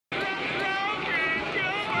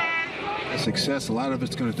success, a lot of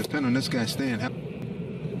it's going to depend on this guy staying healthy.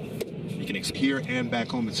 He can here and back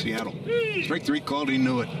home in Seattle. Strike 3 called, he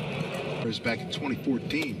knew it. Whereas back in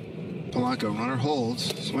 2014, Polanco runner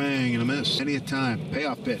holds, swing and a miss. Any time,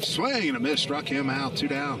 payoff pitch, swing and a miss, struck him out, 2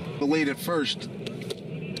 down. The lead at first.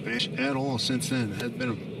 At all since then has been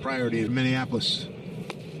a priority in Minneapolis.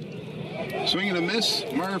 Swing and a miss,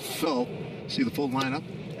 Murphy. See the full lineup.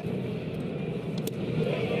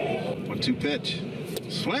 1-2 pitch.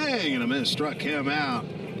 Swing and a miss, struck him out.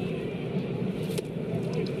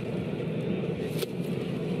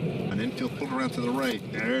 An infield pulled around to the right.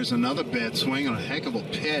 There's another bad swing on a heck of a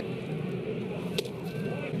pit.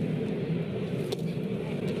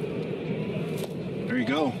 There you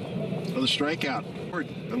go. Another strikeout.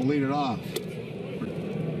 Gonna lead it off.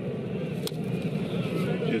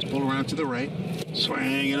 Just pull around to the right.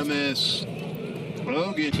 Swing and a miss.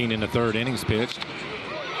 Logan. In the 3rd innings pitched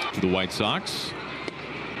to the White Sox.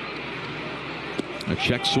 A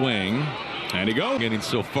check swing. And he goes. Getting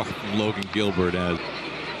so far from Logan Gilbert as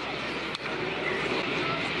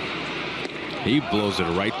he blows it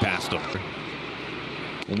right past him.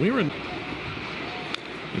 When we were in.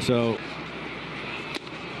 So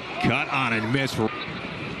cut on and miss.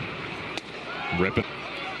 Rip it.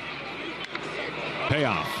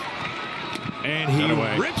 Payoff. And he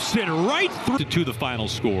rips it right through to the final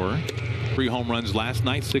score. 3 home runs last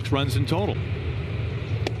night, 6 runs in total.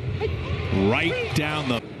 Right down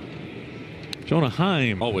the. Jonah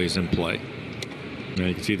Heim always in play. Now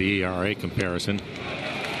you can see the ERA comparison.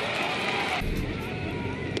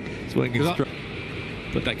 That's what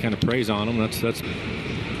put that kind of praise on him. That's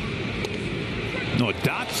no,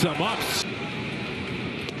 dots him up.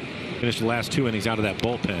 Finished the last 2 innings out of that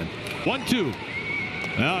bullpen. 1-2.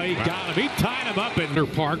 Oh, he got him. He tied him up in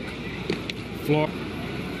Park. Floor.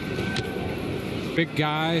 Big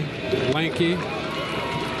guy, lanky.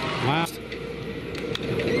 Last.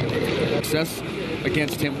 Success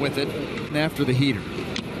against him with it, and after the heater.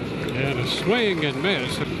 And a swing and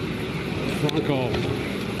miss. Franco.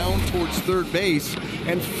 Down towards 3rd base,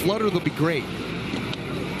 and Flutter will be great.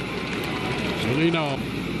 Solino.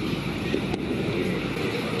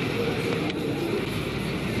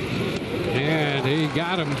 And he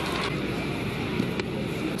got him.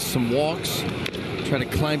 Some walks, trying to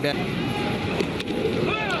climb back.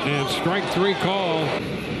 And strike 3 call.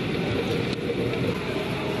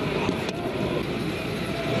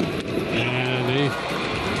 And he.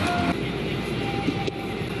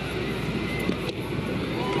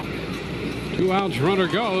 2 outs, runner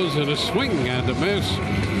goes, and a swing and a miss.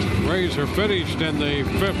 Rays are finished in the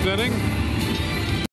 5th inning.